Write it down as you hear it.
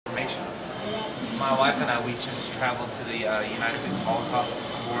My wife and I, we just traveled to the United States Holocaust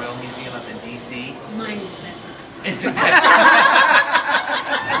Memorial Museum up in D.C. Mine is better. Is it better?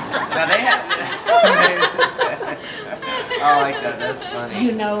 Now they have... I like that. That's funny.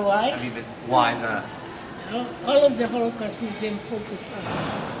 You know why? Why is that? All of the Holocaust Museum focus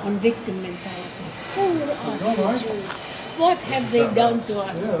on victim mentality. Poor us, the Jews. What have they done to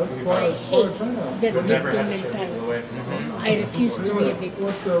us? I hate that victim mentality. I refuse to be a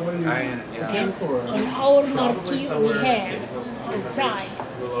victim. And on our marquee we have outside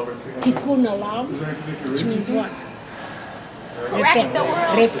Tikkun Olam, which means what? Correct the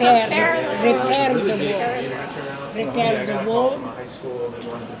world. Repair the world. Repair the world.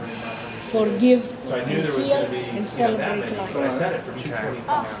 Forgive, heal, and celebrate life.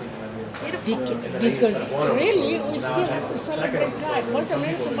 Because really, we still have to celebrate life. What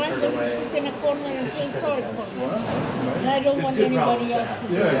else am I going to sit in a corner and feel sorry for myself? And I don't want anybody else to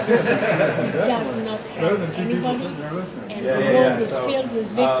do that. It does not help anybody. And the world is filled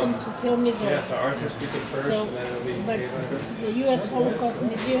with victims who feel miserable. So, but the U.S. Holocaust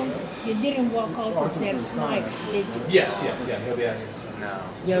Museum, you didn't walk out of there smiling, did you? Yes, yeah, he'll be out here soon. No.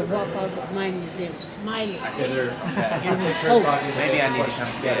 You walk out of my museum smiling. And with hope. Maybe I need to come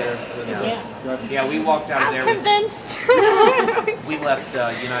see it. Yeah, we walked out of I'm there. convinced. We left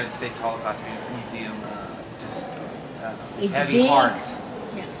the United States Holocaust Museum just It's heavy big. hearts.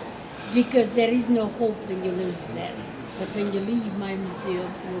 Yeah, because there is no hope when you leave there. But when you leave my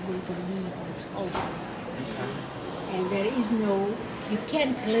museum, you're going to leave with hope. And there is no, you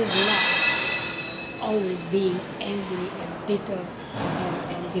can't live life always being angry and bitter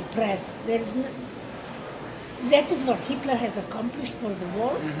and depressed. There is no, that is what Hitler has accomplished for the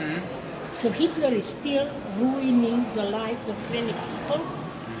world. So Hitler is still ruining the lives of many people,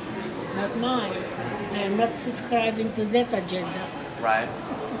 not mine. I am not subscribing to that agenda. Right.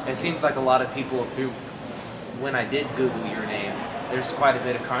 It seems like a lot of people, when I did Google your name, there's quite a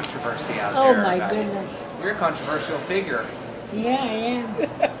bit of controversy out there. Oh my about you. goodness. You're a controversial figure. Yeah, I am.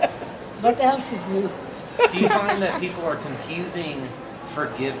 What else is new? Do you find that people are confusing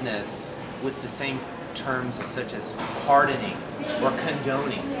forgiveness with the same terms as such as pardoning or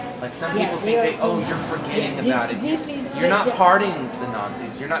condoning? Like some people think you're forgetting about it. You're not pardoning the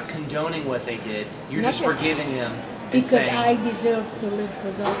Nazis. You're not condoning what they did. You're just forgiving them. Because I deserve to live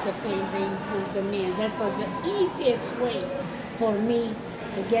without the pain they imposed on me. And that was the easiest way for me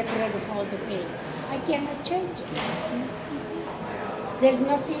to get rid of all the pain. I cannot change it. There's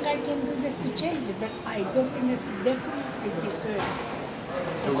nothing I can do that to change it, but I definitely deserve it.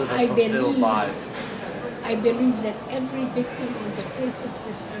 To live a fulfilled life. I believe that every victim on the face of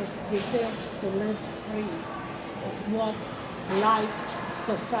this earth deserves to live free of what life,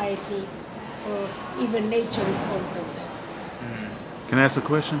 society, or even nature imposed on them. Can I ask a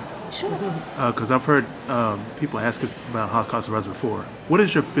question? Sure. Because I've heard people ask about Holocaust survivors before. What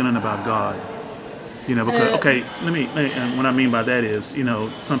is your feeling about God? You know, because let me. And what I mean by that is, you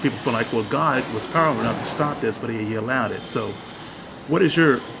know, some people feel like, well, God was powerful enough to stop this, but He allowed it. So, what is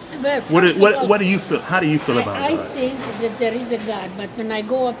your what do you feel? How do you feel about God? I think that there is a God, but when I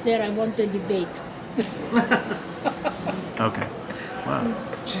go up there, I want to debate. Okay. Wow.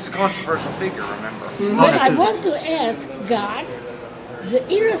 She's a controversial figure, remember? But I want to ask God, the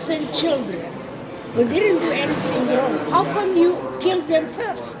innocent children who didn't do anything wrong, how come you killed them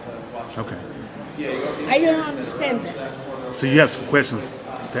first? Okay. I don't understand that. So you have some questions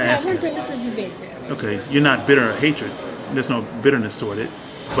to ask. I want a little debate there. Okay. You're not bitter or hatred. There's no bitterness toward it,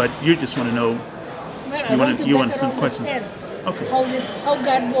 but you just want to know. Well, I want to better some questions. understand Okay. how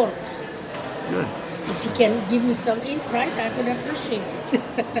God works. Good. If you can give me some insight, I would appreciate it.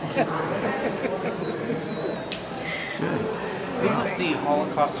 Good. Who was the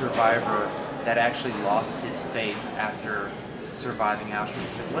Holocaust survivor that actually lost his faith after surviving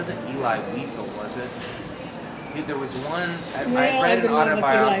Auschwitz? It wasn't Eli Wiesel, was it? There was one. I read an autobiography. I don't know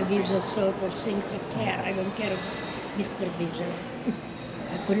what Eli Wiesel sort of things I care. I don't care about Mr. Wiesel.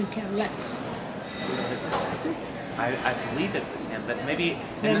 I couldn't care less. I believe it was him, but maybe.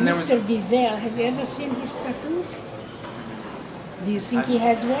 Well, And then there was. Mr. Wiesel, have you ever seen his tattoo? Do you think he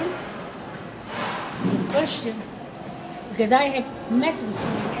has one? Good question. Because I have met with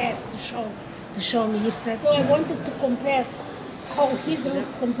him and asked to show me his tattoo. I wanted to compare how his look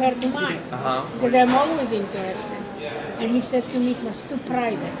compared to mine. Because I'm always interested. And he said to me it was too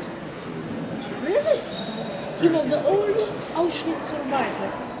private. Really? He was the only Auschwitz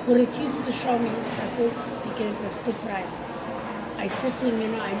survivor who refused to show me his tattoo because it was too private. I said to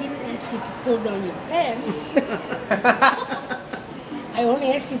him, I didn't ask you to pull down your pants. I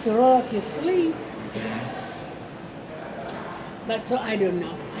only asked you to roll up your sleeve. But so I don't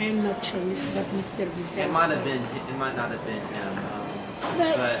know. I am not sure what Mr. Wiesel It might saw. have been. It might not have been him.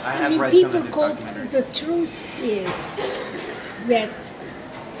 But I have mean, read people some of his call documentaries. the truth is that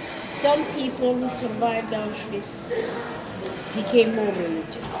some people who survived Auschwitz became more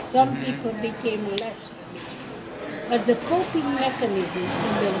religious. Some people became less religious. But the coping mechanism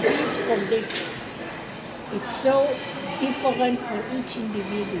under these conditions, it's so different for each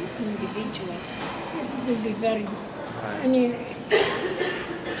individual. It will be very. I mean,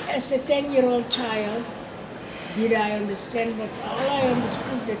 as a 10-year-old child, did I understand what all I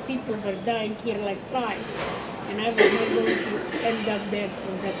understood that people were dying here like flies, and I was not going to end up there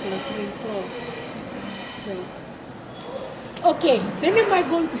on that latrine floor. So, okay, when am I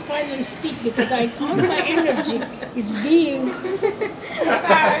going to finally speak? Because all my energy is being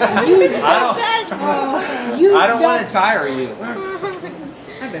used up. I don't want to tire you. I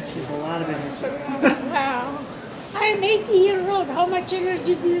bet she's a lot of energy. Wow. I'm 80 years old. How much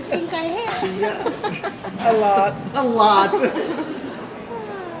energy do you think I have? A lot. A lot.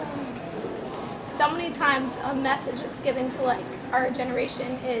 So many times a message that's given to like our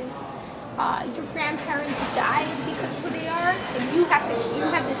generation is your grandparents died because of who they are, and you have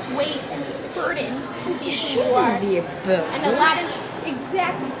this weight and this burden to be who you are. Shouldn't be a burden. And a lot of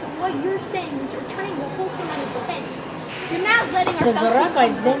exactly. So what you're saying is you're turning the whole thing on its head. You're not letting Because ourselves. the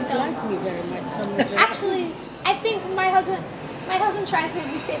rabbis become don't victims. like me very much. Some of the Actually, I think my husband tries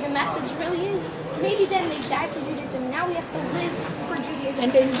to say the message really is maybe then they died for Judaism. Now we have to live for Judaism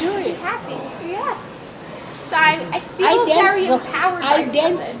and enjoy be it. happy. Yes. So I feel very empowered by I the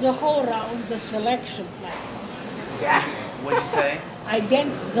danced message. the Hora on the selection platform. Yeah. What'd you say? I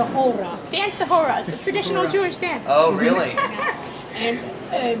danced the Hora. Dance the Hora. It's a traditional Jewish dance. Oh, really? And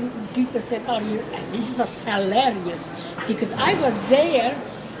people said, "Oh, and this was hilarious," because I was there,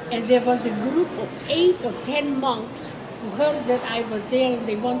 and there was a group of 8 or 10 monks who heard that I was there, and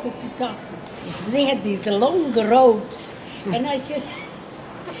they wanted to talk to me. They had these long robes, and I said,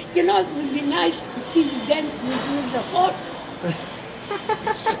 "You know, it would be nice to see you dance with me the Hora."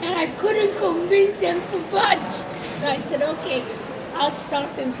 And I couldn't convince them to budge, so I said, "Okay, I'll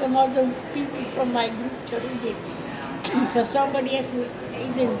start, and some other people from my group joined in." So somebody asked me,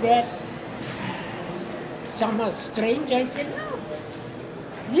 "Isn't that somehow strange?" I said, "No.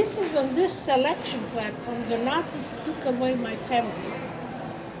 This is on this selection platform. The Nazis took away my family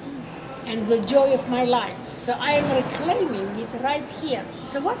and the joy of my life. So I am reclaiming it right here.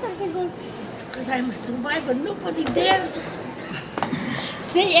 So what are they going? Because I'm a survivor. Nobody dares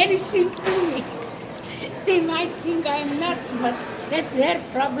say anything to me. They might think I'm nuts, but that's their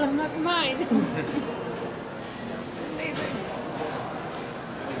problem, not mine."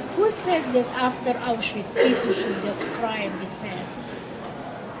 Who said that after Auschwitz people should just cry and be sad?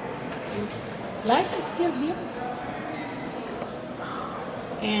 Life is still beautiful.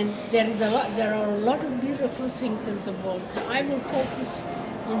 And there are a lot of beautiful things in the world. So I will focus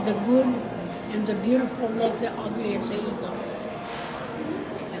on the good and the beautiful, not the ugly and the evil.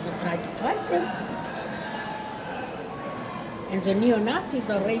 I will try to fight them. And the neo-Nazis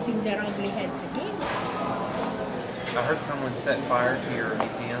are raising their ugly heads again. I heard someone set fire to your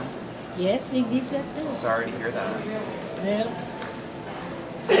museum. Yes, they did that too. Sorry to hear that. Well,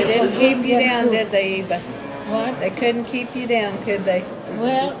 They didn't keep you them down, too. did they, Eva? What? They couldn't keep you down, could they?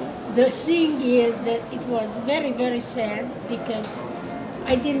 Well, the thing is that it was very, very sad because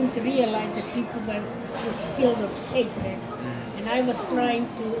I didn't realize that people were so filled of hatred. And I was trying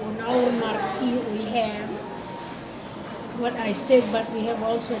to, on our marquee we have what I said, but we have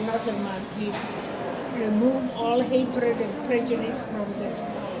also another marquee. Remove all hatred and prejudice from this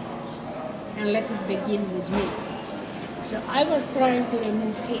world and let it begin with me. So I was trying to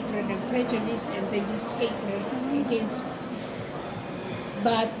remove hatred and prejudice, and they used hatred against me.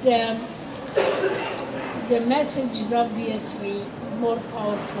 But the message is obviously more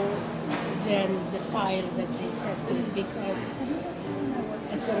powerful than the fire that they set to it, because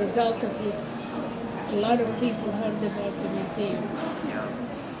as a result of it, a lot of people heard about the museum. Yeah.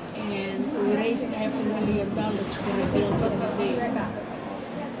 And we raised $500,000 to rebuild the museum.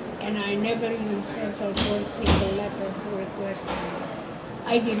 And I never even sent out one single letter to request it.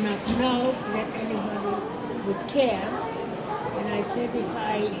 I did not know that anybody would care. And I said if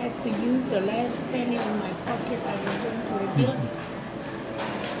I had to use the last penny in my pocket, I was going to rebuild it.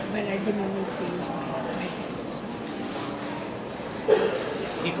 But I didn't need to use my hands.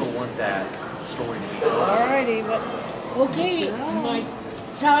 People want that story to be told. All right, Eva. Okay, my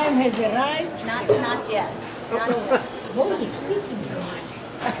time has arrived. Not yet. Not yet. Holy speaking to mine.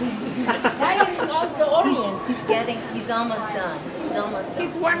 He's tiring out the Orient. He's almost done. He's almost done.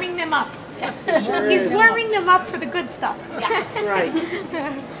 He's warming them up. He's warming them up for the good stuff. That's right.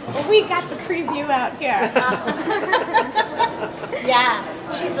 Well, we got the preview out here. Yeah,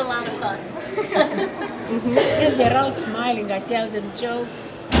 she's a lot of fun. Because they're all smiling. I tell them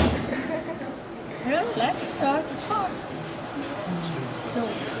jokes. Well, life is hard to fun. So,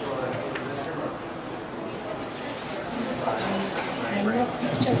 I'm not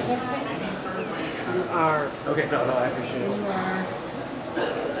picture perfect. You are. Okay, no, I appreciate You it. are.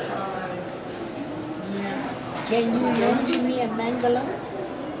 Yeah. Can you loan to me a Mangala?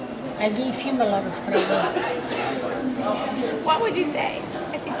 I gave him a lot of trouble. What would you say?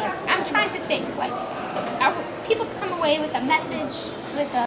 I'm trying to think. Like, people to come away with a message, with a